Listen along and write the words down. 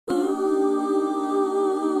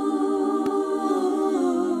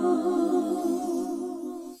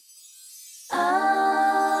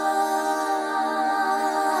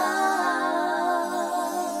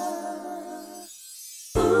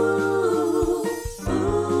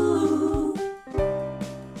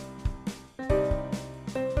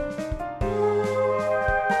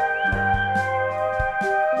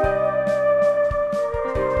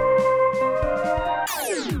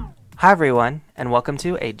Hi, everyone, and welcome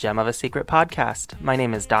to a Gem of a Secret podcast. My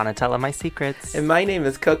name is Donatella My Secrets. And my name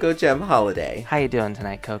is Coco Gem Holiday. How you doing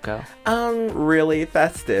tonight, Coco? Really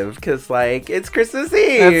festive, because, it's Christmas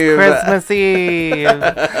Eve! It's Christmas Eve!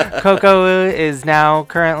 Coco is now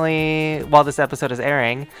currently, while this episode is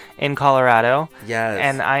airing, in Colorado. Yes.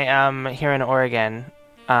 And I am here in Oregon,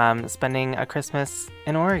 spending a Christmas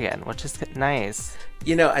in Oregon, which is nice.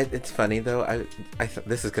 You know, it's funny, though.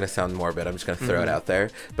 This is going to sound morbid. I'm just going to throw it out there.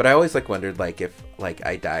 But I always, wondered, if,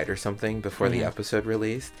 I died or something before the episode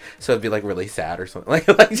released. So it'd be, really sad or something. I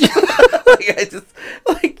just,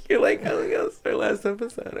 you're like, oh, yeah, it's our last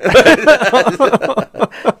episode.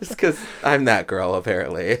 Just because I'm that girl,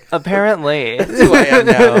 apparently. Apparently. That's who I am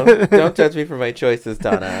now. Don't judge me for my choices,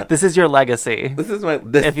 Donna. This is your legacy. This is my...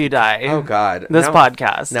 if you die. Oh, God. This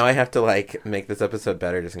podcast. Now I have to, make this episode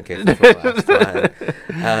better just in case it's the last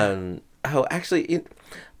time.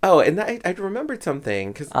 I remembered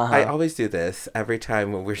something, because I always do this every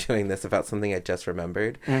time when we're doing this about something I just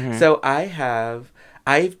remembered. Mm-hmm. So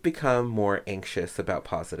I've become more anxious about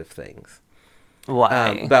positive things.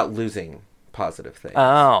 Why? About losing positive things.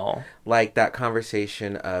 Oh. Like that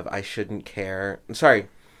conversation of I shouldn't care. Sorry.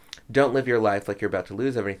 Don't live your life like you're about to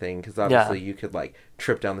lose everything, because obviously you could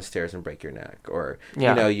trip down the stairs and break your neck, or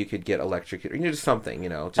you could get electrocuted, just something,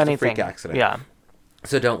 just anything. A freak accident. Yeah.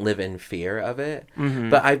 So don't live in fear of it. Mm-hmm.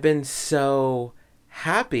 But I've been so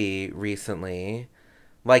happy recently,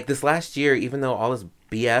 this last year, even though all this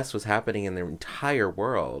BS was happening in the entire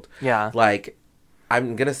world. Yeah.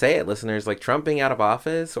 I'm gonna say it, listeners. Trump being out of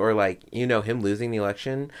office, or him losing the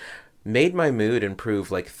election, made my mood improve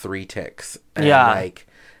 3 ticks. And,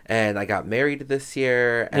 and I got married this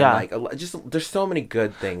year, and just there's so many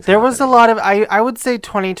good things. There was a lot of I would say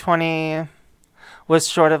 2020 was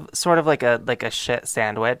sort of like a shit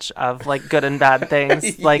sandwich of good and bad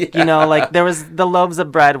things. There was the loaves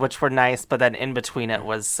of bread, which were nice, but then in between it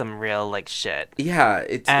was some real shit. Yeah,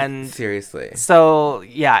 seriously. So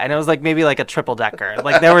yeah, and it was maybe a triple decker.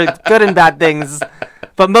 There were good and bad things,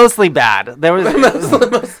 but mostly bad. There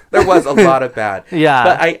was there was a lot of bad. Yeah,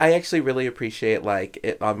 but I actually really appreciate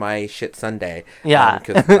it on my shit Sunday. Yeah,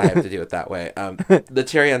 because I have to do it that way. The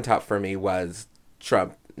cherry on top for me was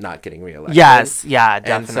Trump not getting reelected. Yes, yeah,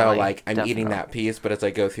 definitely. And so I'm eating that piece, but as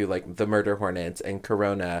I go through the murder hornets and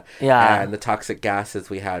corona, and the toxic gases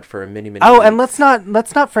we had for many weeks. And let's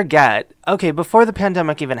not forget. Okay, before the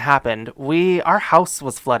pandemic even happened, our house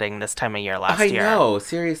was flooding this time of year last year. I know,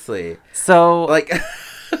 seriously. So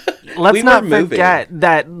let's not forget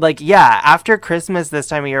that after Christmas this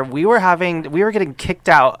time of year, we were getting kicked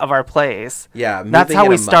out of our place. Yeah, that's how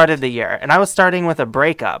we started the year, and I was starting with a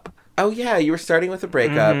breakup. Oh, yeah, you were starting with a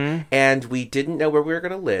breakup, and we didn't know where we were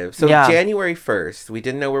going to live. So January 1st, we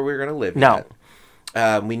didn't know where we were going to live yet.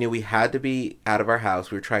 We knew we had to be out of our house.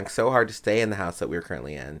 We were trying so hard to stay in the house that we were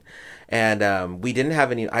currently in. And we didn't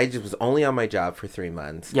have any... I just was only on my job for 3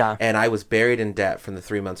 months. Yeah. And I was buried in debt from the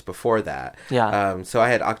 3 months before that. Yeah. So I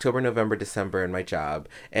had October, November, December in my job,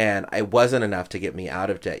 and it wasn't enough to get me out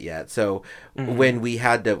of debt yet. So when we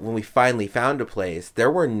finally found a place,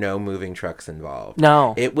 there were no moving trucks involved.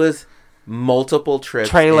 No. It was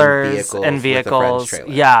trailers and vehicles.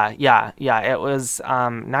 Yeah. It was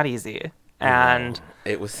not easy. And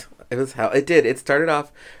it was how it did. It started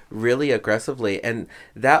off really aggressively, and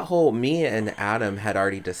that whole me and Adam had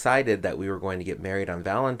already decided that we were going to get married on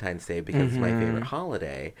Valentine's Day because it's my favorite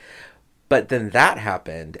holiday. But then that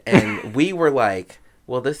happened, and we were like,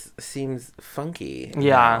 well, this seems funky.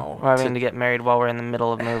 Yeah, we're having to get married while we're in the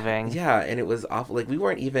middle of moving. Yeah, and it was awful. We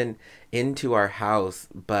weren't even into our house,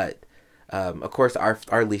 but of course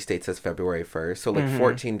our lease date says February 1st, so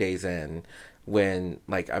 14 days in, when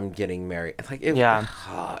I'm getting married,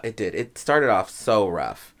 it did. It started off so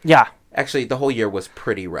rough. Yeah. Actually, the whole year was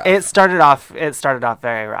pretty rough. It started off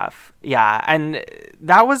very rough. Yeah, and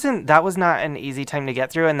that was not an easy time to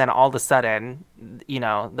get through, and then all of a sudden,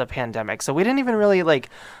 the pandemic. So we didn't even really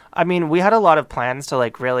we had a lot of plans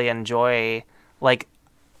to really enjoy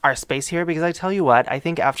our space here, because I tell you what, I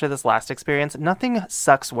think after this last experience, nothing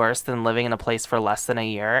sucks worse than living in a place for less than a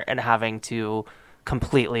year and having to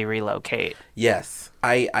completely relocate. Yes.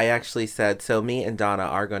 I actually said, so me and Donna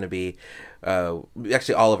are going to be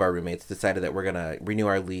actually all of our roommates decided that we're going to renew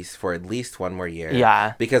our lease for at least one more year.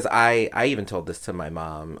 Yeah. Because I even told this to my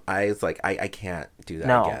mom. I was like, I can't do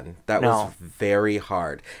that again. That was very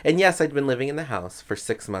hard. And yes, I'd been living in the house for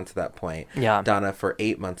 6 months at that point. Yeah. Donna for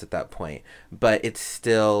 8 months at that point. But it's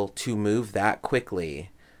still, to move that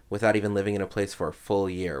quickly without even living in a place for a full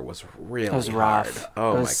year was really hard. Rough.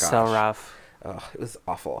 Oh my gosh. So rough. Oh, it was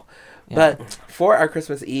awful. Yeah. But for our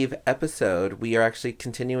Christmas Eve episode, we are actually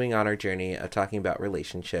continuing on our journey of talking about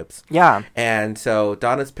relationships. Yeah. And so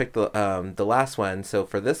Donna's picked the last one. So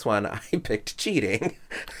for this one, I picked cheating.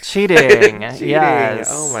 Cheating. Cheating. Yes.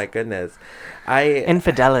 Oh my goodness.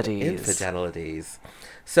 Infidelities.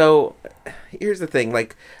 So here's the thing.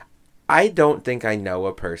 Like, I don't think I know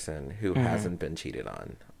a person who hasn't been cheated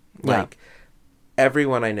on. Yeah. Like,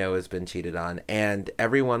 everyone I know has been cheated on, and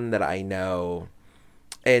everyone that I know,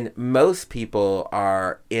 and most people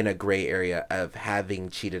are in a gray area of having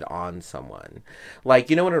cheated on someone. Like,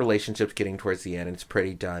 you know, when a relationship's getting towards the end, it's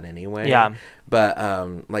pretty done anyway. Yeah. But,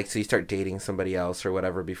 like, so you start dating somebody else or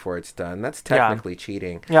whatever before it's done. That's technically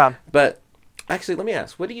cheating. Yeah. But actually, let me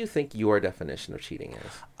ask, what do you think your definition of cheating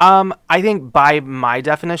is? I think by my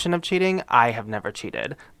definition of cheating, I have never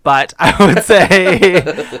cheated. But I would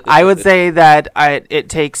say that it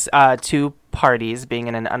takes two parties being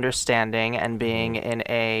in an understanding and being in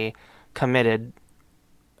a committed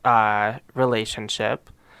relationship,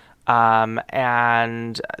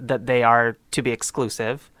 and that they are to be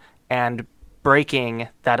exclusive, and breaking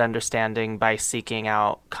that understanding by seeking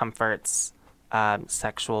out comforts,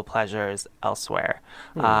 sexual pleasures elsewhere.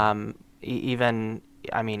 Even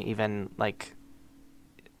like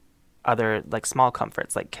other like small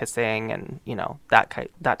comforts like kissing and, you know, that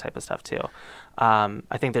type of stuff too.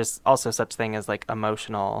 I think there's also such thing as like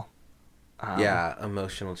emotional.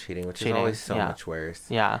 Emotional cheating, which is always so much worse.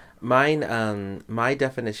 Yeah. Mine, my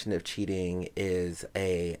definition of cheating is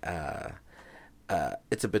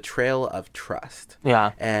it's a betrayal of trust.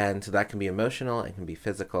 Yeah. And so that can be emotional, it can be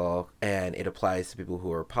physical, and it applies to people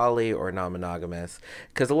who are poly or non-monogamous.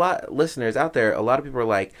 Because listeners out there, a lot of people are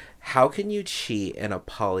like, how can you cheat in a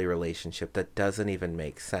poly relationship? That doesn't even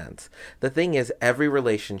make sense. The thing is, every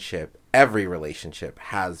relationship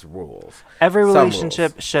has rules. Every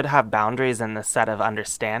relationship should have boundaries and the set of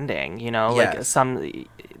understanding, you know, like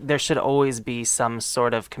there should always be some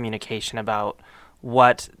sort of communication about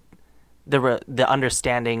what the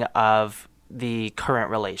understanding of the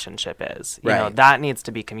current relationship is. You know, that needs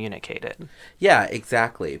to be communicated. Yeah,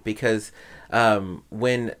 exactly. Because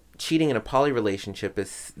when cheating in a poly relationship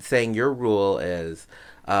is saying your rule is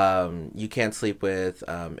you can't sleep with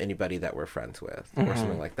anybody that we're friends with or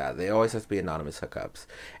something like that. They always have to be anonymous hookups.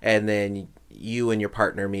 And then you and your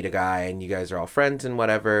partner meet a guy and you guys are all friends and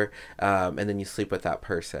whatever, and then you sleep with that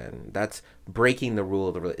person. That's breaking the rule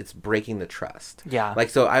of it's breaking the trust. Yeah. Like,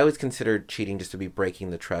 so I always consider cheating just to be breaking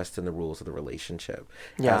the trust and the rules of the relationship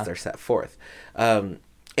as they're set forth. And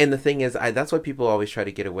the thing is, that's why people always try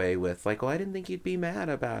to get away with, like, well, I didn't think you'd be mad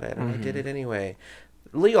about it, and I did it anyway.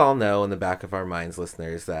 We all know in the back of our minds,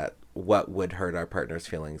 listeners, that what would hurt our partner's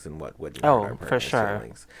feelings and what wouldn't hurt our partner's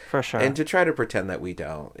feelings. For sure. And to try to pretend that we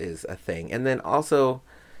don't is a thing. And then also,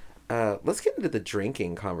 let's get into the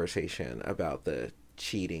drinking conversation about the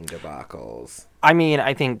cheating debacles. I mean,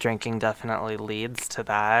 I think drinking definitely leads to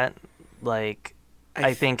that. Like,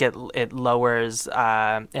 I think it lowers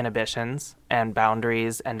inhibitions, and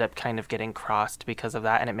boundaries end up kind of getting crossed because of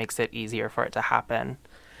that, and it makes it easier for it to happen.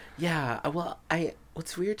 Yeah, well,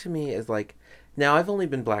 what's weird to me is, like, now I've only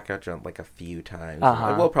been blackout drunk like a few times.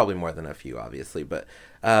 Well, probably more than a few, obviously, but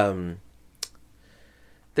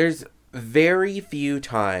there's very few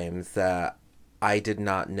times that I did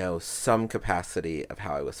not know some capacity of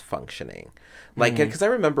how I was functioning. Like, because I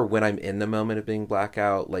remember when I'm in the moment of being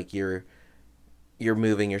blackout, like, you're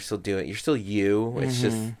moving, you're still you. It's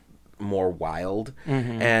just more wild.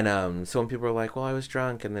 And so when people are like, well, I was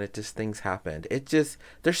drunk and then things happened,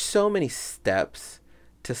 there's so many steps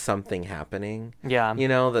to something happening. Yeah. You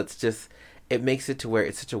know, that's just, it makes it to where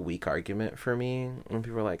it's such a weak argument for me when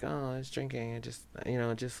people are like, oh, I was drinking, and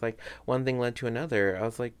just like one thing led to another. I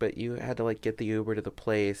was like, but you had to like get the Uber to the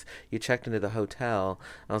place, you checked into the hotel.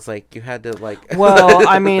 I was like, you had to like well,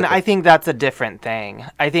 I mean, I think that's a different thing.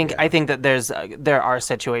 I think that there are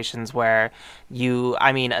situations where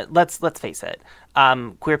let's face it,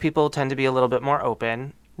 queer people tend to be a little bit more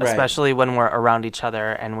open, especially when we're around each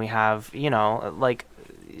other and we have, you know, like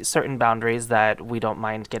certain boundaries that we don't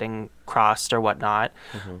mind getting crossed or whatnot.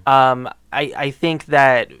 I think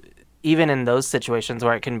that even in those situations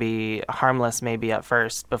where it can be harmless maybe at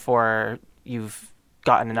first before you've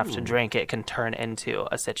gotten enough to drink, it can turn into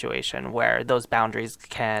a situation where those boundaries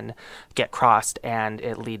can get crossed and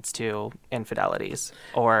it leads to infidelities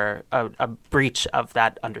or a breach of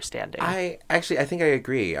that understanding. I think I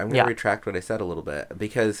agree. I'm going to retract what I said a little bit,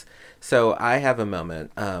 because so I have a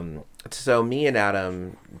moment. So me and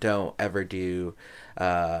Adam don't ever do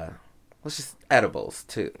let's just edibles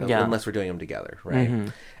unless we're doing them together,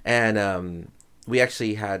 right? And we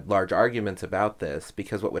actually had large arguments about this,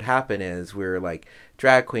 because what would happen is we were like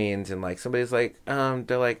drag queens, and like somebody's like,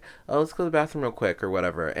 they're like, oh, let's go to the bathroom real quick or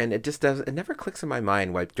whatever, and it never clicks in my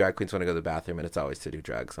mind why drag queens want to go to the bathroom, and it's always to do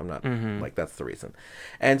drugs. I'm not like, that's the reason.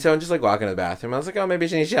 And so I'm just like walking to the bathroom. I was like, oh, maybe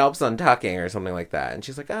she needs help untucking or something like that, and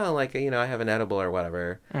she's like, oh, like, you know, I have an edible or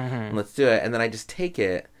whatever, and let's do it. And then I just take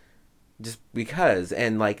it just because,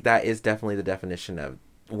 and like that is definitely the definition of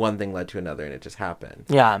one thing led to another, and it just happened.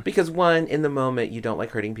 Yeah. Because one, in the moment, you don't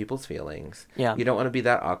like hurting people's feelings. Yeah. You don't want to be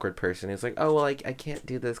that awkward person who's like, oh, well, I can't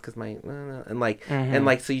do this because my... And like, and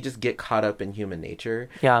like, so you just get caught up in human nature.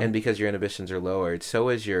 Yeah. And because your inhibitions are lowered, so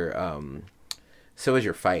is your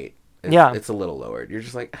fight. It's a little lowered. You're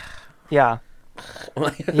just like... Yeah.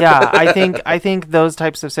 Yeah, I think those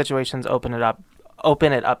types of situations open it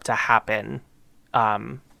up to happen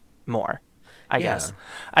more. I guess.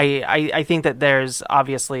 I think that there's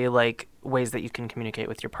obviously like ways that you can communicate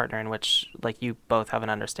with your partner in which like you both have an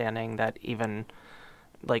understanding that even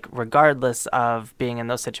like regardless of being in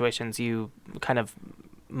those situations, you kind of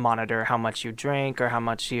monitor how much you drink or how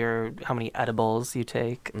many edibles you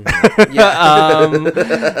take. Mm-hmm.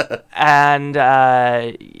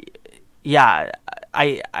 Yeah.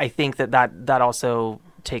 I think that also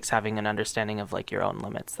takes having an understanding of like your own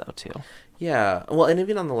limits though too. Yeah. Well, and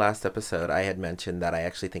even on the last episode, I had mentioned that I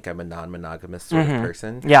actually think I'm a non-monogamous sort of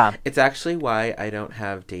person. Yeah. It's actually why I don't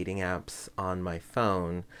have dating apps on my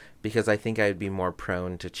phone, because I think I'd be more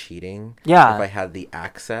prone to cheating. Yeah. If I had the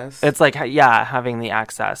access. It's like, having the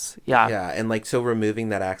access. Yeah. Yeah. And like, so removing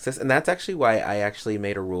that access. And that's actually why I actually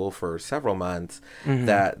made a rule for several months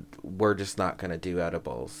that we're just not going to do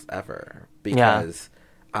edibles ever. Because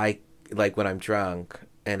like when I'm drunk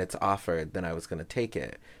and it's offered, then I was going to take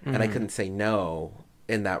it. And I couldn't say no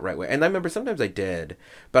in that right way. And I remember sometimes I did,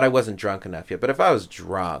 but I wasn't drunk enough yet. But if I was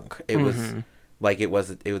drunk, it was like,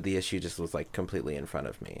 the issue just was like completely in front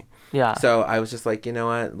of me. Yeah. So I was just like, you know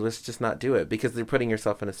what, let's just not do it, because you're putting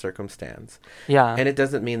yourself in a circumstance. Yeah. And it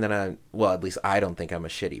doesn't mean that at least I don't think I'm a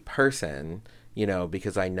shitty person, you know,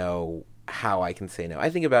 because I know how I can say no. I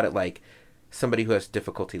think about it like somebody who has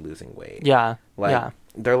difficulty losing weight. Yeah. Like,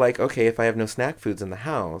 they're like, okay, if I have no snack foods in the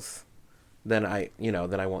house, then I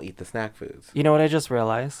won't eat the snack foods. You know what I just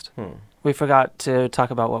realized? We forgot to talk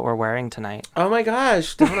about what we're wearing tonight. Oh my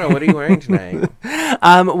gosh, Donna, what are you wearing tonight?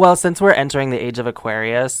 Well, since we're entering the age of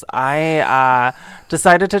Aquarius, I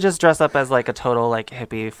decided to just dress up as like a total like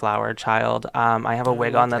hippie flower child. I have a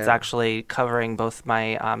wig on that's actually covering both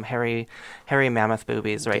my hairy mammoth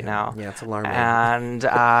boobies right now. Yeah, it's alarming. And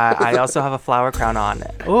I also have a flower crown on.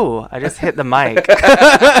 Ooh, I just hit the mic.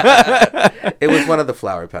 It was one of the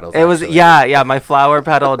flower petals. It was, yeah, my flower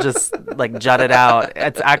petal just like jutted out.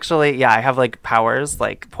 It's actually, I have like powers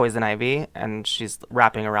like poison ivy, and she's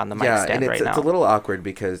wrapping around the mic stand right now. It's a little awkward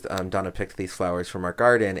because Donna picked these flowers from our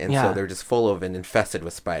garden, and so they're just full of and infested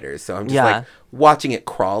with spiders. So I'm just like, watching it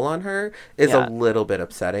crawl on her is a little bit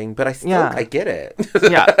upsetting, but I get it.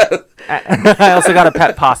 Yeah. I also got a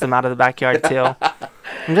pet possum out of the backyard too.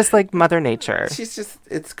 I'm just like Mother Nature.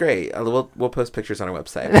 It's great. We'll post pictures on our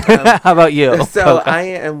website. How about you? So I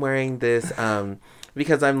am wearing this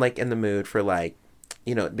because I'm like in the mood for like,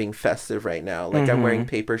 you know, being festive right now. Like I'm wearing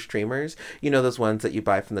paper streamers. You know, those ones that you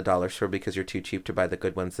buy from the dollar store because you're too cheap to buy the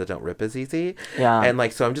good ones that don't rip as easy. Yeah. And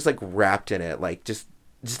like, so I'm just like wrapped in it, like just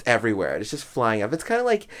everywhere. It's just flying up. It's kind of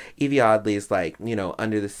like Evie Oddly's like, you know,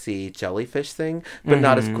 under the sea jellyfish thing, but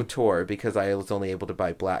not as couture, because I was only able to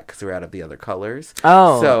buy black because we're out of the other colors.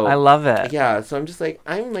 Oh, so I love it. Yeah, so I'm just like,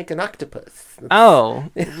 I'm like an octopus. Oh,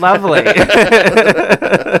 lovely.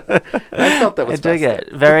 I felt that was I dig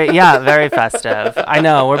it. Very festive. I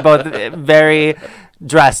know, we're both very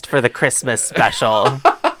dressed for the Christmas special.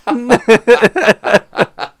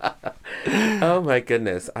 Oh my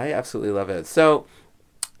goodness, I absolutely love it. So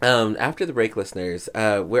after the break, listeners,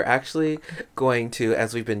 we're actually going to,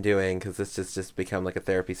 as we've been doing, because this has just become like a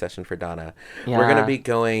therapy session for Donna, we're going to be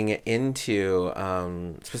going into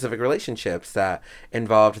specific relationships that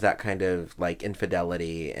involved that kind of like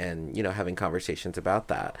infidelity and, you know, having conversations about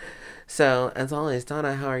that. So, as always,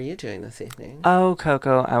 Donna, how are you doing this evening? Oh,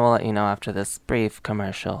 Coco, I will let you know after this brief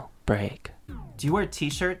commercial break. Do you wear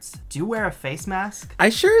t-shirts? Do you wear a face mask? I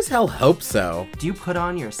sure as hell hope so. Do you put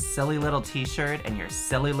on your silly little t-shirt and your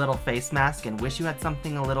silly little face mask and wish you had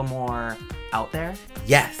something a little more out there?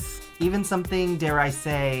 Yes. Even something, dare I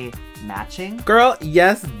say, Matching? Girl,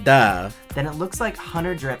 yes, duh. Then it looks like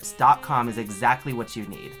HunterDrips.com is exactly what you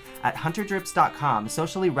need. At HunterDrips.com,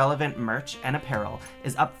 socially relevant merch and apparel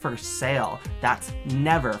is up for sale. That's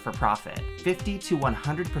never for profit. 50 to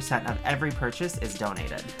 100% of every purchase is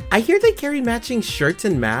donated. I hear they carry matching shirts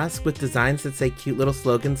and masks with designs that say cute little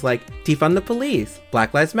slogans like defund the police,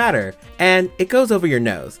 Black Lives Matter, and it goes over your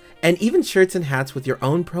nose. And even shirts and hats with your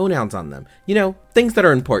own pronouns on them. You know, things that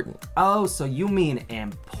are important. Oh, so you mean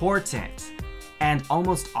important. And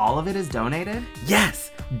almost all of it is donated?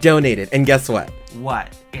 Yes, donated. And guess what?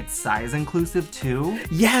 What? It's size inclusive too?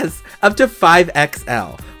 Yes, up to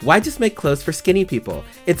 5XL. Why just make clothes for skinny people?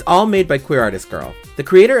 It's all made by Queer Artist Girl. The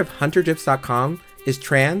creator of HunterDrips.com is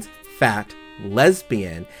trans, fat,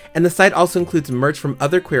 lesbian, and the site also includes merch from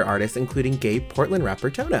other queer artists, including gay Portland rapper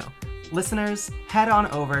Tono. Listeners, head on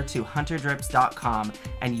over to HunterDrips.com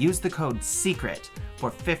and use the code SECRET for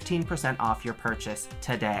 15% off your purchase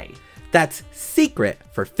today. That's SECRET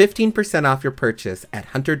for 15% off your purchase at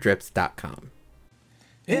HunterDrips.com.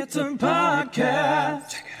 It's a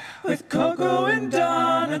podcast with Coco and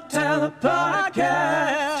Donatella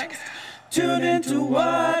podcast. Tune into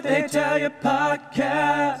What They Tell You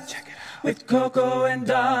podcast with Coco and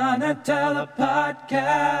Donatella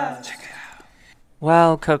podcast.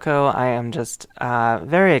 Well, Coco, I am just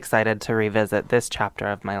very excited to revisit this chapter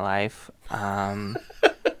of my life.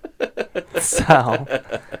 So,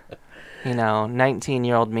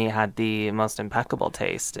 19-year-old me had the most impeccable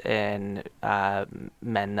taste in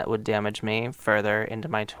men that would damage me further into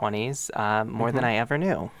my 20s, more than I ever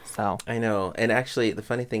knew. So I know. And actually, the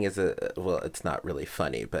funny thing is, it's not really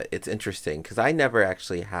funny, but it's interesting because I never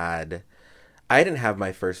actually I didn't have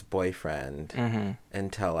my first boyfriend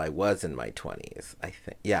until I was in my 20s, I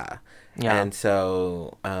think. Yeah. And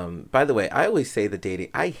so, by the way, I always say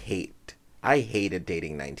I hated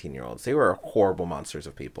dating 19-year-olds. They were horrible monsters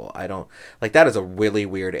of people. I don't like that is a really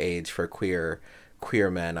weird age for queer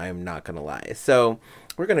men. I am not going to lie. So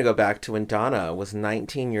we're going to go back to when Donna was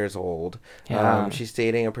 19 years old. Yeah. She's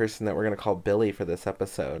dating a person that we're going to call Billy for this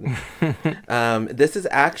episode. This is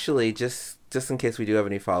actually just in case we do have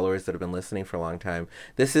any followers that have been listening for a long time.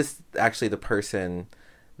 This is actually the person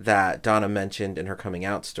that Donna mentioned in her coming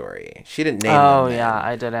out story. She didn't name them. Oh, yeah,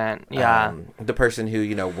 I didn't. Yeah. The person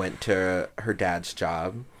who, went to her dad's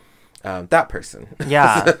job. That person.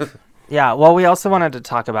 Yeah. Yeah. Well, we also wanted to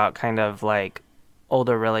talk about kind of like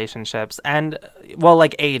older relationships and, well,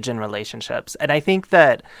 like age in relationships. And I think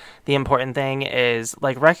that the important thing is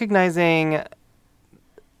like recognizing,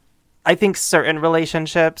 I think certain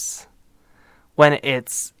relationships, when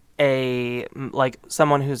it's like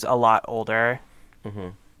someone who's a lot older,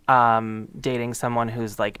 dating someone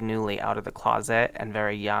who's like newly out of the closet and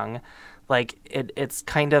very young, like it's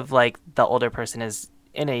kind of like the older person is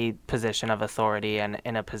in a position of authority and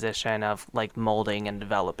in a position of like molding and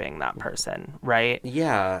developing that person, right?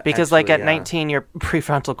 Yeah. Because like at 19, your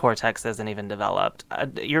prefrontal cortex isn't even developed.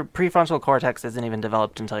 Your prefrontal cortex isn't even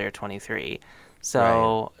developed until you're 23.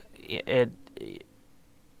 So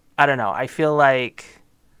I don't know. I feel like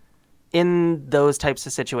in those types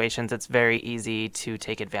of situations, it's very easy to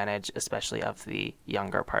take advantage, especially of the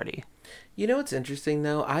younger party. You know what's interesting,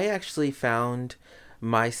 though? I actually found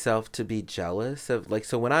myself to be jealous of, like,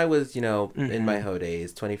 so when I was, in my hoe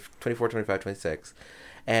days, 24, 25, 26,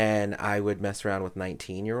 and I would mess around with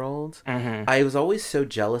 19-year-olds, I was always so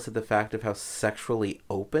jealous of the fact of how sexually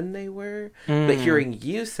open they were. But hearing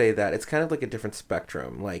you say that, it's kind of like a different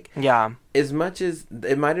spectrum. Like, yeah, as much as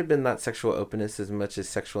it might have been not sexual openness as much as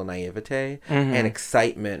sexual naivete and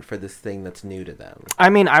excitement for this thing that's new to them. I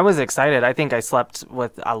mean, I was excited. I think I slept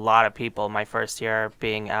with a lot of people my first year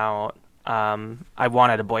being out. I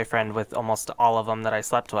wanted a boyfriend with almost all of them that I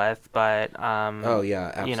slept with, but oh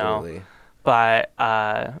yeah, absolutely. But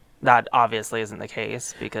that obviously isn't the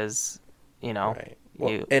case because, Right.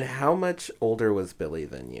 Well, and how much older was Billy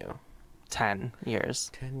than you? 10 years.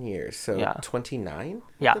 10 years. So yeah. 29?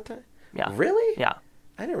 Yeah. Yeah. Really? Yeah.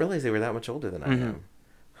 I didn't realize they were that much older than I am.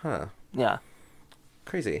 Huh. Yeah.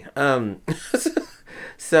 Crazy.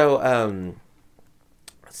 So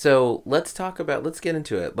let's get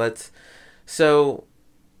into it.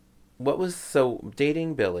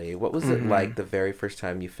 Dating Billy, what was it like the very first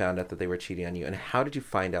time you found out that they were cheating on you, and how did you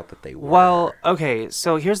find out that they were? Well, okay,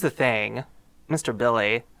 so here's the thing. Mr.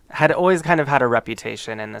 Billy had always kind of had a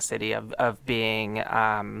reputation in the city of being,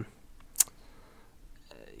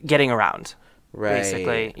 getting around, right.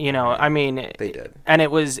 Basically. I mean... They did. And it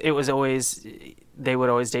was always... They would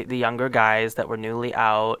always date the younger guys that were newly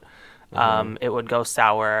out. It would go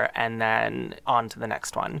sour, and then on to the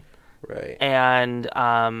next one. Right. And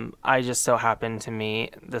I just so happened to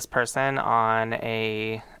meet this person on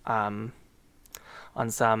a on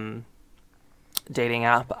some dating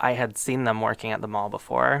app. I had seen them working at the mall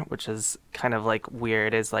before, which is kind of like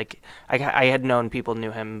weird. Is like I had known people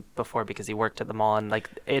knew him before because he worked at the mall, and like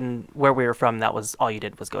in where we were from, that was all you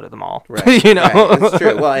did was go to the mall. Right. You know, right. It's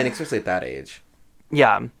true. Well, and especially at that age.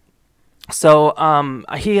 Yeah. So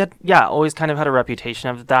he had always kind of had a reputation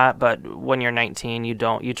of that, but when you're 19,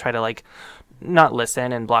 you try to like not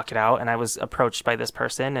listen and block it out. And I was approached by this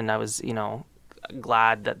person, and I was,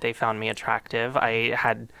 glad that they found me attractive. I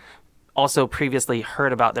had also previously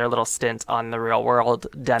heard about their little stint on The Real World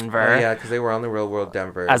Denver. Oh, yeah, because they were on The Real World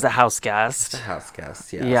Denver as a house guest. A house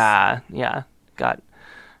guest, yes. Yeah.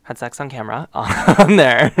 Had sex on camera on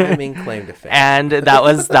there. I mean, claim to fame. And that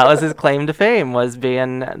was his claim to fame, was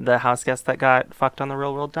being the house guest that got fucked on The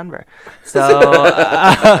Real World Denver.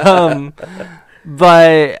 So, he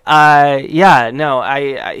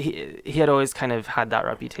had always kind of had that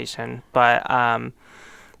reputation, but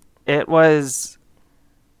it was.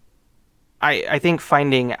 I think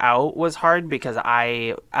finding out was hard because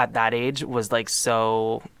I at that age was like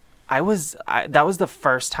so. that was the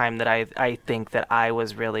first time that I think that I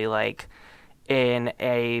was really like in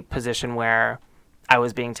a position where I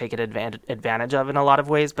was being taken advantage of in a lot of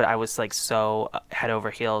ways, but I was like so head over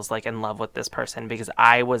heels like in love with this person because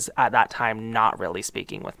I was at that time not really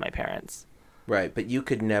speaking with my parents. Right, but you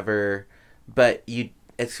could never, but you,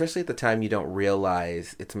 especially at the time, you don't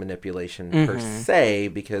realize it's manipulation per se,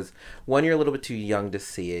 because one, you're a little bit too young to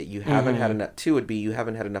see it. You haven't had enough. Two would be you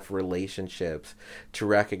haven't had enough relationships to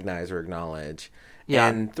recognize or acknowledge. Yeah.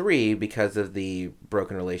 And three, because of the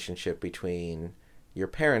broken relationship between your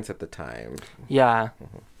parents at the time. Yeah.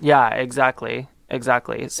 Yeah, exactly.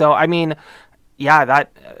 So, I mean,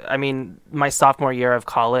 my sophomore year of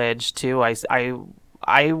college too,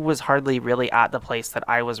 I was hardly really at the place that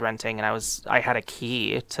I was renting, and I had a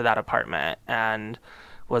key to that apartment and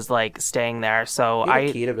was like staying there. So you had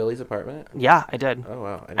a key to Billy's apartment? Yeah, I did. Oh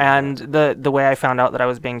wow. And the way I found out that I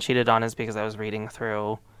was being cheated on is because I was reading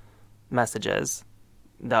through messages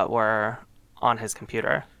that were on his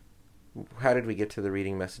computer. How did we get to the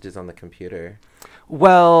reading messages on the computer?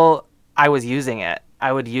 Well, I was using it.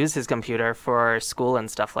 I would use his computer for school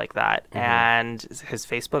and stuff like that. And his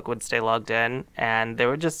Facebook would stay logged in, and there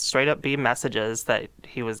would just straight up be messages that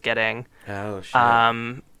he was getting. Oh, shit.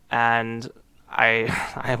 And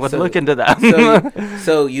I would look into them.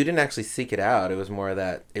 So you didn't actually seek it out. It was more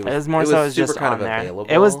that it was just kind on of there. available.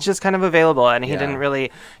 It was just kind of available, and he didn't really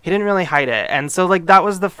hide it. And so like that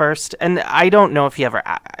was the first. And I don't know if he ever.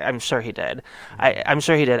 I'm sure he did. I'm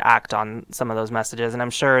sure he did act on some of those messages, and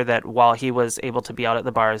I'm sure that while he was able to be out at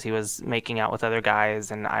the bars, he was making out with other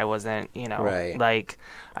guys, and I wasn't. Right. Like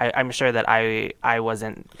I'm sure that I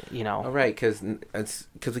wasn't. Oh, right, because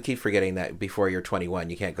we keep forgetting that before you're 21,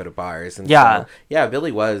 you can't go to bars. And yeah. Yeah,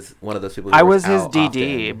 Billy was one of those people who I was his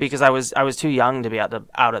DD often. because I was too young to be out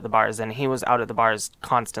at the bars, and he was out at the bars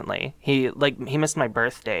constantly. He missed my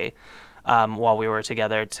birthday while we were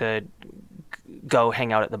together to go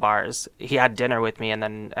hang out at the bars. He had dinner with me and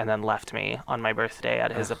then left me on my birthday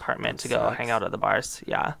at his apartment to go hang out at the bars.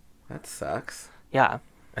 Yeah. That sucks. Yeah.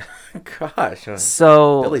 Gosh.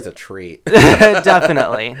 So Billy's a treat.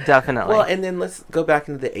 Definitely. Well, and then let's go back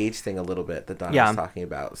into the age thing a little bit that Donna was talking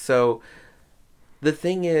about. So the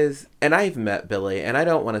thing is, and I've met Billy, and I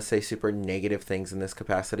don't want to say super negative things in this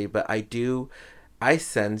capacity, but I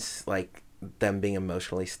sense like them being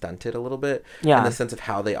emotionally stunted a little bit in the sense of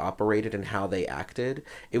how they operated and how they acted.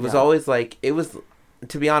 It was always like,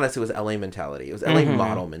 to be honest, it was LA mentality. It was LA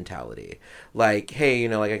model mentality. Like, hey,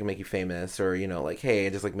 like I can make you famous, or, like, hey,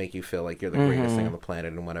 I just like make you feel like you're the greatest thing on the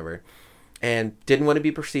planet and whatever. And didn't want to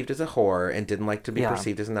be perceived as a whore, and didn't like to be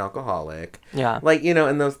perceived as an alcoholic. Yeah. Like,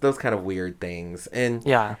 and those kind of weird things. And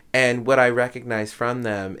and what I recognize from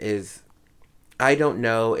them is I don't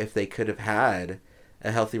know if they could have had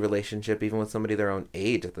a healthy relationship even with somebody their own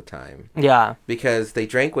age at the time. Yeah. Because they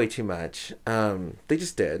drank way too much. They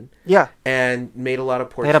just did. Yeah. And made a lot of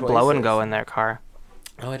poor choices. They had a blow and go in their car.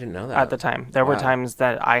 Oh, I didn't know that. At the time. There were times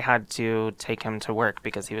that I had to take him to work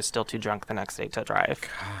because he was still too drunk the next day to drive.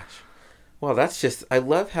 Gosh. Well, that's just... I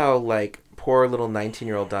love how, like, poor little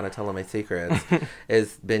 19-year-old Donatella My Secrets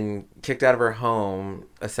has been kicked out of her home,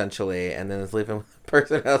 essentially, and then is living with a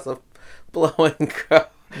person who has a blow and go.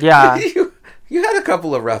 Yeah. You had a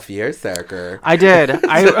couple of rough years there, Kirk. I did.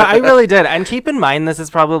 I really did. And keep in mind, this is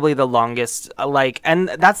probably the longest, and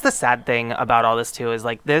that's the sad thing about all this, too, is,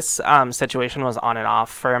 like, this situation was on and off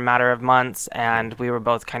for a matter of months, and we were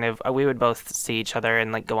both we would both see each other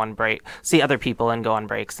and, like, see other people and go on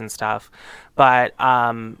breaks and stuff. But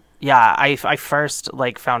yeah, I first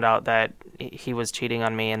like found out that he was cheating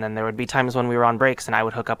on me, and then there would be times when we were on breaks and I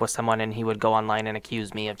would hook up with someone and he would go online and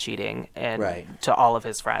accuse me of cheating and Right. to all of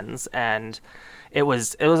his friends. And it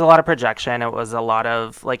was a lot of projection. It was a lot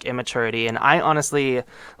of like immaturity. And I honestly,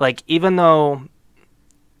 like, even though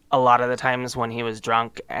a lot of the times when he was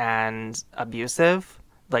drunk and abusive,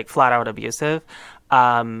 like flat out abusive,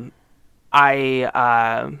 I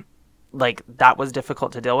like that was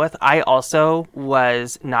difficult to deal with. I also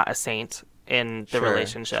was not a saint in the Sure,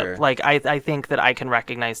 relationship. sure. Like I think that I can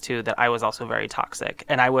recognize too that I was also very toxic,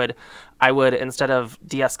 and I would instead of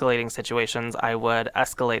de-escalating situations, I would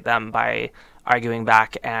escalate them by arguing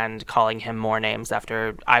back and calling him more names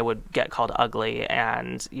after I would get called ugly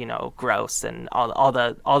and, you know, gross and all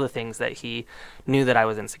the things that he knew that I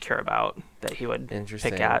was insecure about that he would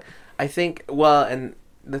Interesting. pick at. I think, well, and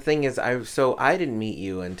the thing is, I didn't meet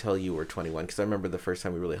you until you were 21, because I remember the first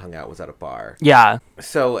time we really hung out was at a bar. Yeah.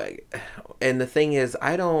 So, and the thing is,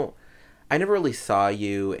 I never really saw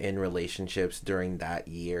you in relationships during that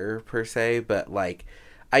year per se, but like,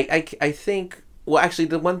 I think, well, actually,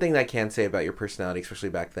 the one thing that I can say about your personality, especially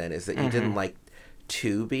back then, is that you didn't like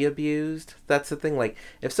to be abused. That's the thing. Like,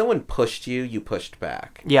 if someone pushed you, you pushed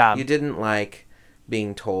back. Yeah. You didn't like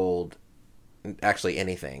being told actually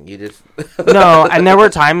anything. You just No, and there were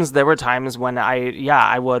times when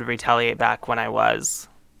I would retaliate back when I was.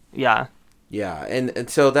 Yeah. Yeah, and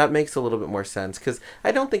so that makes a little bit more sense, because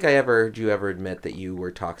I don't think I ever heard you ever admit that you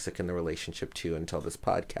were toxic in the relationship too until this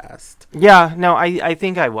podcast. Yeah, no, I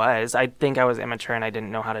think I was. I think I was immature and I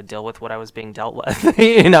didn't know how to deal with what I was being dealt with.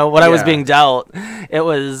 You know, what I was Yeah. being dealt. It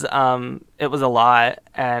was a lot,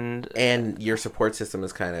 and your support system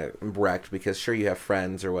is kind of wrecked, because sure, you have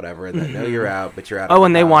friends or whatever that know you're out, but you're out. oh,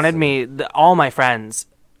 and they wanted me. All my friends,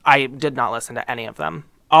 I did not listen to any of them.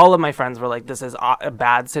 All of my friends were like, "This is a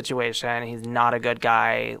bad situation. He's not a good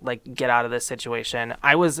guy. Like, get out of this situation."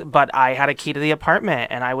 But I had a key to the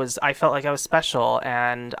apartment, and I felt like I was special,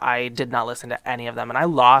 and I did not listen to any of them, and I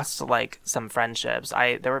lost like some friendships.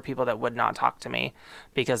 There were people that would not talk to me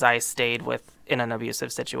because I stayed in an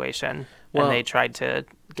abusive situation, Well, and they tried to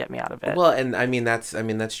get me out of it. Well, and I mean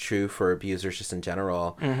that's true for abusers just in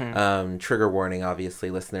general. Trigger warning, obviously,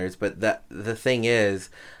 listeners. But the thing is,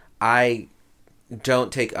 I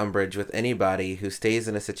don't take umbrage with anybody who stays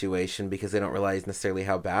in a situation because they don't realize necessarily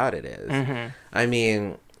how bad it is. I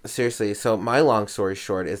mean, seriously. So my long story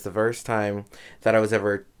short is the first time that I was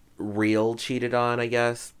ever real cheated on, I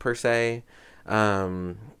guess, per se.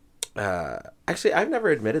 Actually, I've never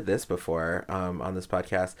admitted this before on this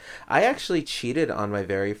podcast. I actually cheated on my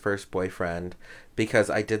very first boyfriend because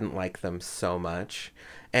I didn't like them so much.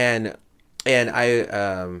 And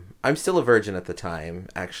I'm still a virgin at the time,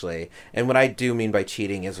 actually. And what I do mean by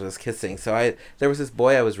cheating was kissing. So there was this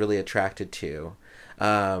boy I was really attracted to,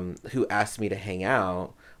 who asked me to hang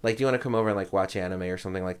out. Like, do you want to come over and like watch anime or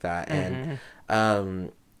something like that? And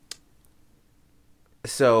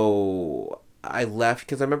so I left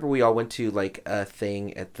because I remember we all went to like a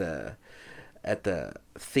thing at the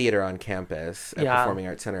theater on campus at Performing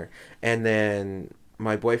Arts Center, and then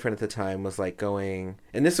my boyfriend at the time was like going,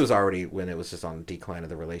 and this was already when it was just on the decline of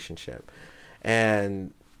the relationship.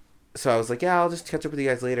 And so I was like, yeah, I'll just catch up with you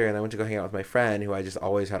guys later. And I went to go hang out with my friend who I just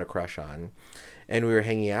always had a crush on. And we were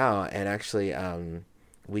hanging out, and actually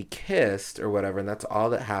we kissed or whatever. And that's all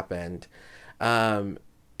that happened. And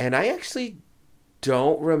I actually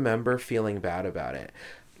don't remember feeling bad about it.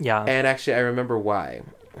 Yeah. And actually I remember why.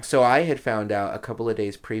 So I had found out a couple of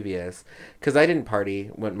days previous, because I didn't party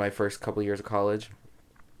when my first couple of years of college.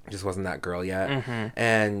 Just wasn't that girl yet.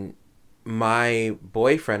 And my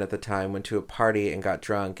boyfriend at the time went to a party and got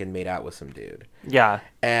drunk and made out with some dude. Yeah.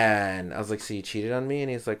 And I was like, so you cheated on me? And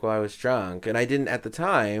he's like, well, I was drunk. And I didn't at the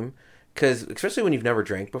time, because especially when you've never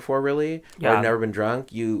drank before, really, or Yeah. never been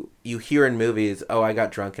drunk, you hear in movies, oh, I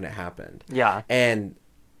got drunk and it happened. Yeah. And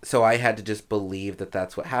so I had to just believe that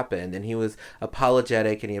that's what happened. And he was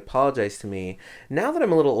apologetic, and he apologized to me. Now that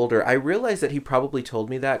I'm a little older, I realize that he probably told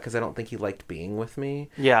me that because I don't think he liked being with me.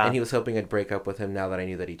 Yeah. And he was hoping I'd break up with him now that I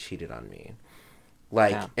knew that he cheated on me.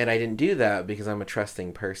 Like, Yeah. and I didn't do that because I'm a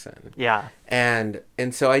trusting person. Yeah. And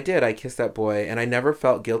so I did. I kissed that boy, and I never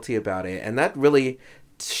felt guilty about it. And that really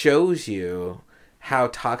shows you how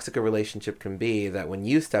toxic a relationship can be, that when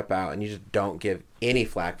you step out and you just don't give any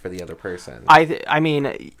flack for the other person. I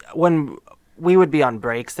mean, when we would be on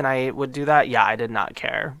breaks and I would do that, yeah, I did not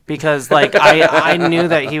care, because like I knew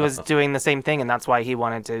that he was doing the same thing, and that's why he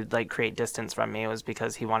wanted to like create distance from me. It was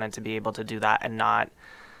because he wanted to be able to do that and not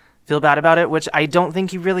feel bad about it, which I don't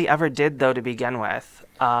think he really ever did, though, to begin with.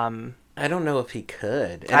 I don't know if he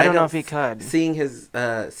could. And I don't know if he could.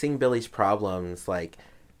 Seeing Billy's problems, like,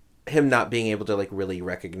 him not being able to like really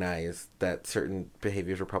recognize that certain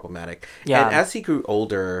behaviors were problematic. Yeah. And as he grew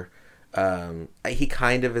older, he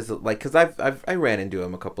kind of is like, because I ran into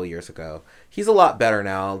him a couple of years ago. He's a lot better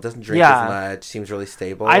now. Doesn't drink as much. Seems really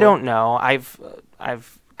stable. I don't know.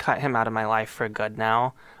 I've cut him out of my life for good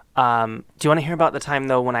now. Do you want to hear about the time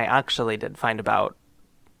though when I actually did find about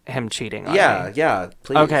him cheating on me? Yeah,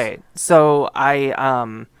 please. Okay, so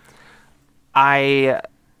I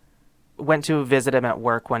went to visit him at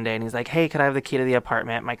work one day, and he's like, "Hey, could I have the key to the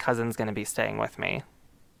apartment? My cousin's gonna be staying with me."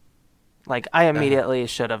 Like, I immediately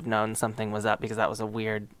should have known something was up because that was a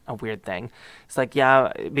weird thing. It's like,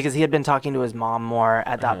 yeah, because he had been talking to his mom more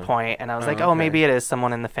at that point, and I was like, oh, okay. maybe it is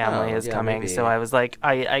someone in the family is coming. Maybe. So I was like,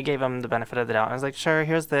 I gave him the benefit of the doubt. I was like, sure,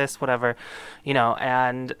 here's this, whatever,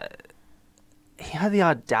 and he had the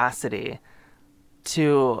audacity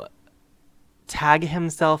to tag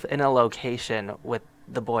himself in a location with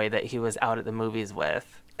the boy that he was out at the movies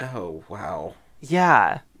with. Oh, wow.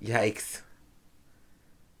 Yeah. Yikes.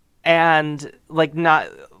 And not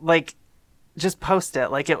just post it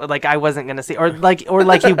like I wasn't gonna see, or like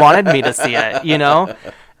he wanted me to see it,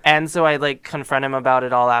 And so I like confront him about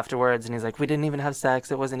it all afterwards, and he's like, we didn't even have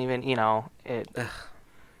sex, it wasn't even it.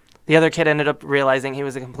 The other kid ended up realizing he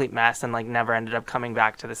was a complete mess and like never ended up coming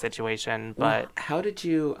back to the situation. But how did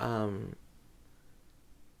you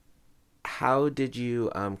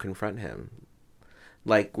confront him?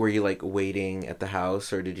 Like, were you like waiting at the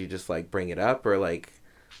house, or did you just like bring it up, or like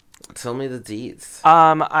tell me the deets?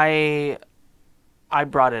 I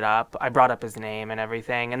brought it up. I brought up his name and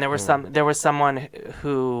everything, and there was someone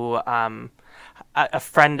who a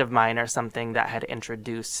friend of mine or something that had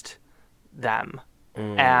introduced them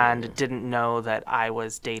and didn't know that I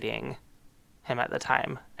was dating him at the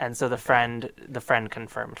time, and so the friend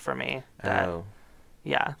confirmed for me that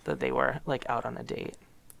that they were like out on a date.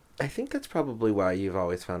 I think that's probably why you've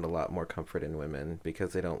always found a lot more comfort in women,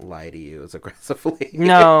 because they don't lie to you as aggressively.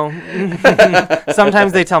 No.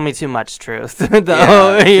 Sometimes they tell me too much truth,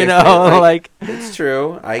 though, like... It's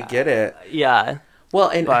true. I get it. Yeah. Well,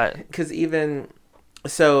 and because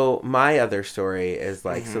so my other story is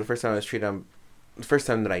like, so the first time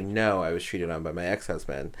that I know I was treated on by my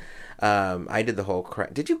ex-husband, I did the whole cry.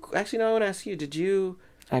 Did you, actually, no, I want to ask you, did you...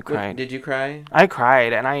 I cried. Did you cry? I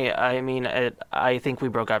cried, and I think we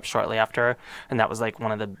broke up shortly after, and that was like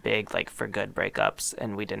one of the big like for good breakups,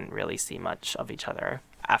 and we didn't really see much of each other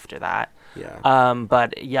after that. Yeah.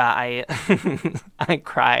 But yeah, I I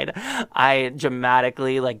cried. I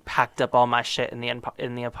dramatically like packed up all my shit in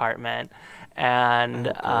the apartment.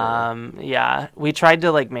 And yeah, we tried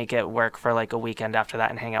to like make it work for like a weekend after that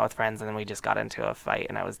and hang out with friends, and then we just got into a fight,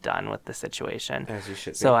 and I was done with the situation. As you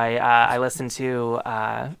should be. So I listened to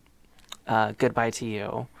 "Goodbye to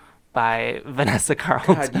You" by Vanessa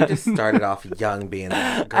Carlton. God, you just started off young being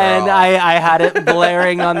that girl. And I had it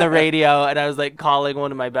blaring on the radio, and I was like calling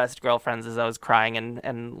one of my best girlfriends as I was crying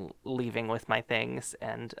and leaving with my things,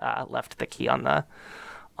 and left the key on the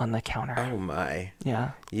counter. Oh my.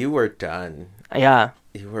 Yeah. You were done. Yeah.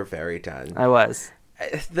 You were very done. I was.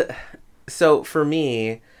 So for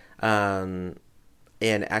me, and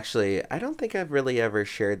actually, I don't think I've really ever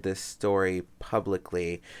shared this story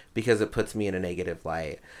publicly because it puts me in a negative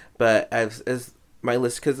light. But as my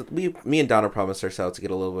list, because me and Donna promised ourselves to get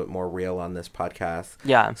a little bit more real on this podcast.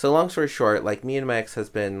 Yeah. So long story short, like me and my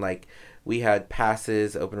ex-husband, like we had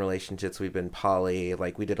passes, open relationships, we've been poly,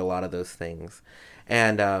 like we did a lot of those things.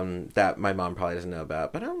 And that my mom probably doesn't know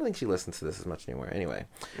about, but I don't think she listens to this as much anymore. Anyway,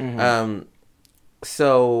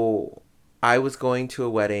 so I was going to a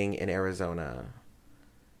wedding in Arizona,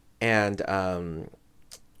 and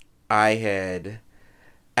I had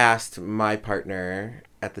asked my partner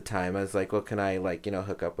at the time. I was like, "Well, can I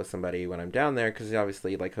hook up with somebody when I'm down there? Because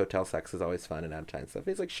obviously, like hotel sex is always fun and out of time stuff."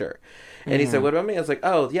 He's like, "Sure," and he said, "What about me?" I was like,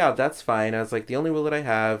 "Oh yeah, that's fine." I was like, "The only rule that I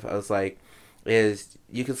have," I was like, is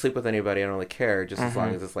you can sleep with anybody. I don't really care, just as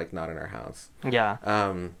long as it's like not in our house. Yeah.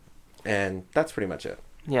 And that's pretty much it.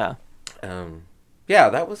 Yeah. Yeah,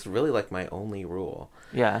 that was really like my only rule.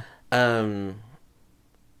 Yeah.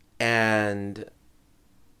 And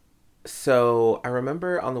so I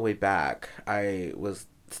remember on the way back, I was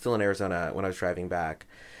still in Arizona when I was driving back,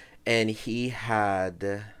 and he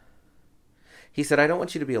said, "I don't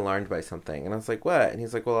want you to be alarmed by something." And I was like, "What?" And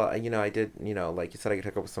he's like, "Well, I did, like you said I could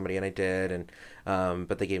hook up with somebody, and I did, and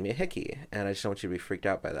but they gave me a hickey, and I just don't want you to be freaked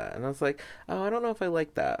out by that." And I was like, "Oh, I don't know if I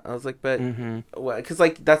like that." I was like, "But," because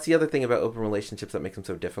like that's the other thing about open relationships that makes them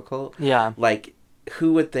so difficult. Yeah. Like,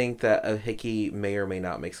 who would think that a hickey may or may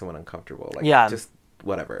not make someone uncomfortable? Like, just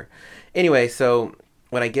whatever. Anyway, so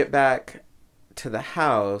when I get back to the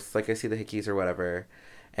house, like I see the hickeys or whatever,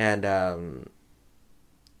 and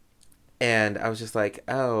And I was just like,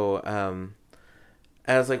 oh,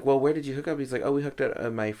 I was like, well, where did you hook up? He's like, oh, we hooked up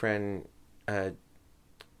at my friend,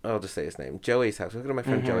 I'll just say his name, Joey's house. We hooked up at my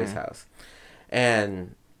friend Joey's house.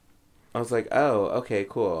 And I was like, oh, okay,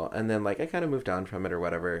 cool. And then, like, I kind of moved on from it or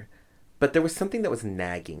whatever. But there was something that was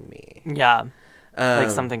nagging me. Yeah. Like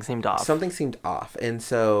something seemed off. Something seemed off. And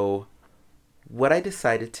so what I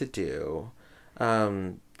decided to do,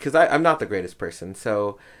 because I'm not the greatest person,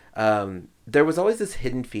 so there was always this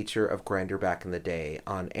hidden feature of Grindr back in the day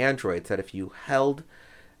on Androids that if you held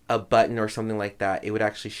a button or something like that, it would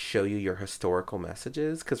actually show you your historical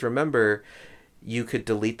messages. Because remember, you could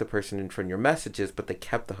delete the person from your messages, but they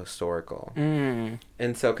kept the historical.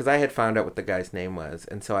 And so, because I had found out what the guy's name was,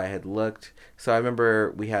 and so I had looked. So I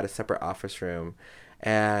remember we had a separate office room,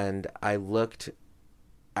 and I looked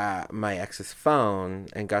at my ex's phone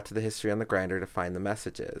and got to the history on the Grindr to find the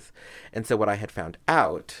messages. And so what I had found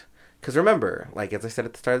out, because remember, like as I said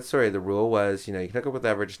at the start of the story, the rule was, you know, you can hook up with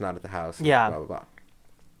whoever, just not at the house. Yeah. Blah, blah, blah.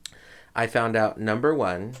 I found out, number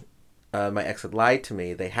one, my ex had lied to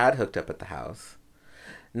me. They had hooked up at the house.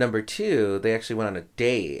 Number two, they actually went on a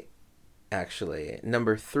date, actually.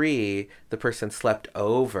 Number three, the person slept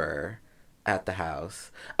over at the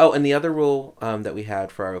house. Oh, and the other rule that we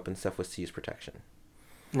had for our open stuff was to use protection.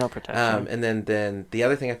 No protection. And then the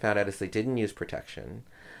other thing I found out is they didn't use protection.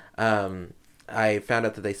 I found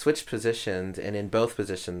out that they switched positions, and in both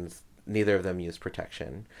positions, neither of them used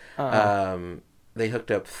protection. They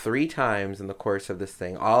hooked up 3 times in the course of this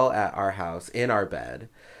thing, all at our house, in our bed.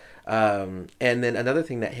 And then another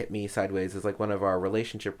thing that hit me sideways is like one of our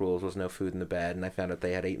relationship rules was no food in the bed, and I found out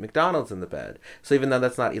they had 8 McDonald's in the bed. So even though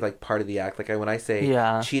that's not like part of the act, like when I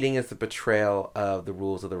say cheating is the betrayal of the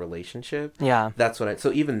rules of the relationship, that's what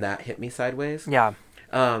so even that hit me sideways.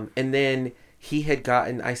 And then he had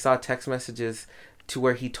I saw text messages to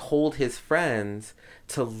where he told his friends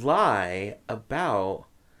to lie about,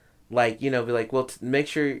 like, you know, be like, well, make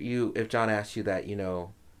sure if John asks you that, you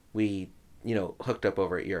know, we, you know, hooked up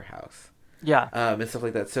over at your house. And stuff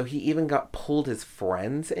like that. So he even pulled his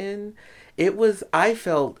friends in. I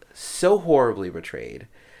felt so horribly betrayed.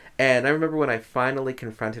 And I remember when I finally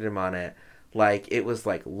confronted him on it, like, it was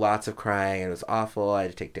like lots of crying, and it was awful. I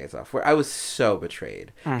had to take days off. Where I was so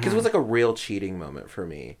betrayed. Because it was like a real cheating moment for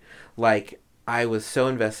me. Like, I was so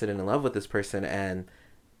invested and in love with this person, and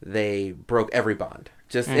they broke every bond.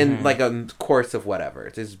 Just in like a course of whatever.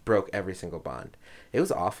 It just broke every single bond. It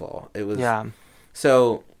was awful. It was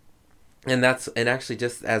so, and actually,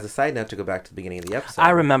 just as a side note, to go back to the beginning of the episode, I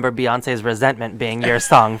remember Beyonce's Resentment being your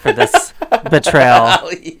song for this betrayal.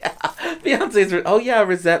 Oh yeah, Beyonce's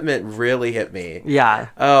Resentment really hit me.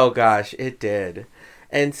 Oh gosh, it did.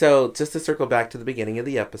 And so, just to circle back to the beginning of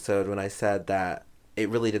the episode, when I said that it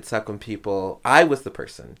really did suck when I was the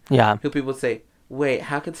person who people would say, wait,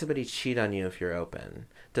 how can somebody cheat on you if you're open?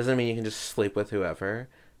 Doesn't mean you can just sleep with whoever.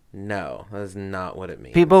 No, that is not what it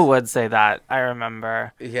means. People would say that, I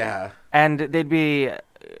remember. Yeah. And they'd be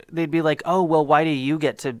like, oh, well, why do you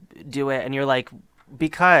get to do it? And you're like,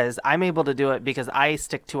 because I'm able to do it because I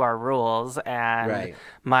stick to our rules, and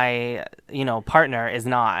my, you know, partner is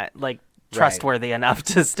not, like, trustworthy enough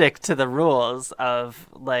to stick to the rules of,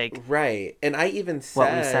 like... Right. And I even said...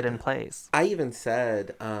 what we set in place. I even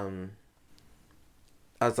said...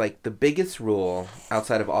 I was like, the biggest rule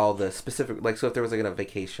outside of all the specific, like, so if there was like a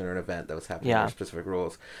vacation or an event that was happening, there were specific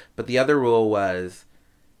rules. But the other rule was,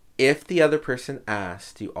 if the other person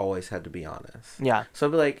asked, you always had to be honest. So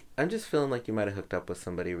I'd be like, I'm just feeling like you might have hooked up with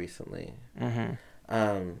somebody recently. And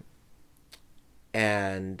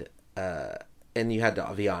you had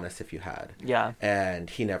to be honest if you had.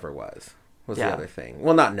 And he never was the other thing.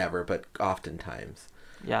 Well, not never, but oftentimes.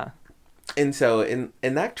 And so, and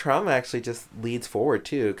that trauma actually just leads forward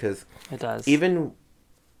too, because it does. Even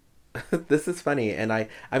this is funny, and I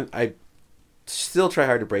still try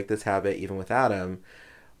hard to break this habit, even with Adam.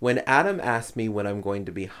 When Adam asked me when I'm going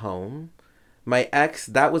to be home, my ex,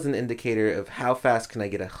 that was an indicator of how fast can I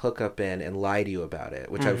get a hookup in and lie to you about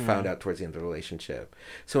it, which I found out towards the end of the relationship.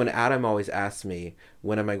 So when Adam always asks me,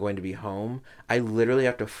 when am I going to be home, I literally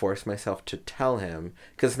have to force myself to tell him,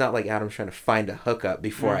 because it's not like Adam's trying to find a hookup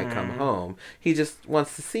before I come home. He just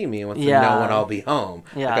wants to see me, wants to know when I'll be home.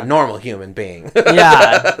 Like a normal human being.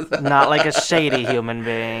 Not like a shady human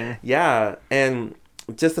being. And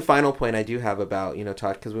just the final point I do have about, you know,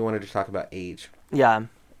 Todd, because we wanted to talk about age.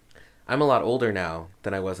 I'm a lot older now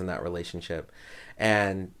than I was in that relationship,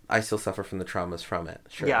 and I still suffer from the traumas from it,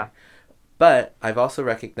 But I've also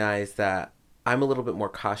recognized that I'm a little bit more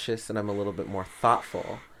cautious and I'm a little bit more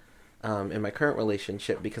thoughtful in my current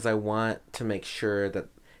relationship, because I want to make sure that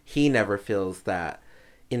he never feels that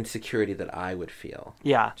insecurity that I would feel.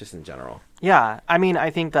 Yeah. Just in general. Yeah. I mean, I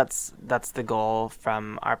think that's the goal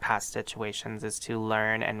from our past situations, is to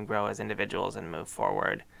learn and grow as individuals and move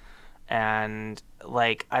forward. And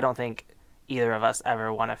like, I don't think either of us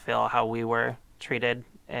ever want to feel how we were treated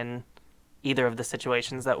in either of the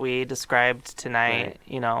situations that we described tonight, Right.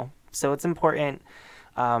 you know. So it's important,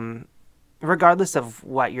 regardless of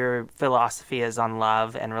what your philosophy is on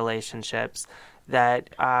love and relationships, that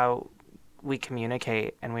we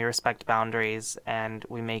communicate and we respect boundaries and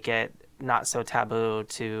we make it not so taboo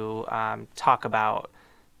to talk about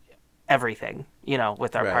everything, you know,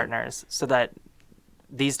 with our Right. partners, so that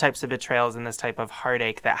these types of betrayals and this type of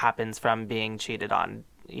heartache that happens from being cheated on,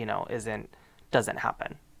 you know, doesn't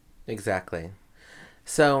happen. Exactly.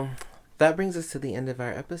 So that brings us to the end of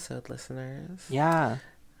our episode, listeners. Yeah.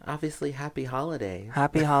 Obviously, happy holidays.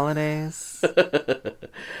 Happy holidays.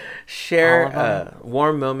 Share All of them. a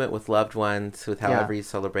warm moment with loved ones, with however Yeah. you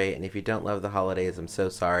celebrate. And if you don't love the holidays, I'm so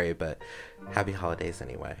sorry, but happy holidays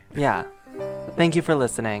anyway. Yeah. Thank you for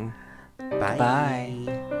listening. Bye. Bye.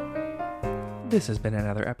 This has been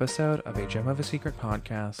another episode of A Gem of a Secret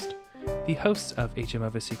podcast. The hosts of A Gem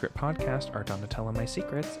of a Secret podcast are Donatella My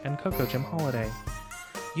Secrets and Coco Gem Holiday.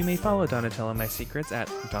 You may follow Donatella My Secrets at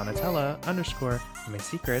Donatella_My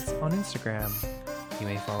Secrets on Instagram. You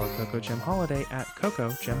may follow Coco Gem Holiday at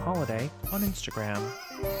Coco Gem Holiday on Instagram.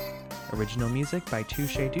 Original music by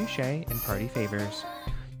Touche Douche and Party Favors.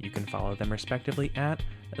 You can follow them respectively at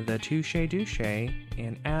The Touche Douche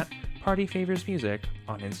and at Party Favors Music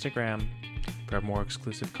on Instagram. For more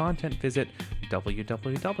exclusive content, visit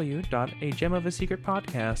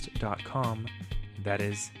www.agemofasecretpodcast.com. That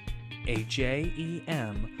is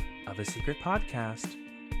AJEM of a secret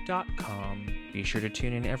podcast.com. Be sure to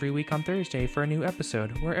tune in every week on Thursday for a new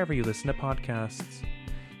episode wherever you listen to podcasts.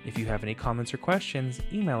 If you have any comments or questions,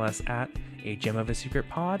 email us at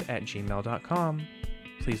agemofasecretpod@gmail.com.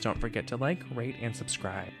 Please don't forget to like, rate, and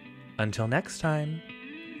subscribe. Until next time,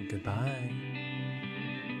 goodbye.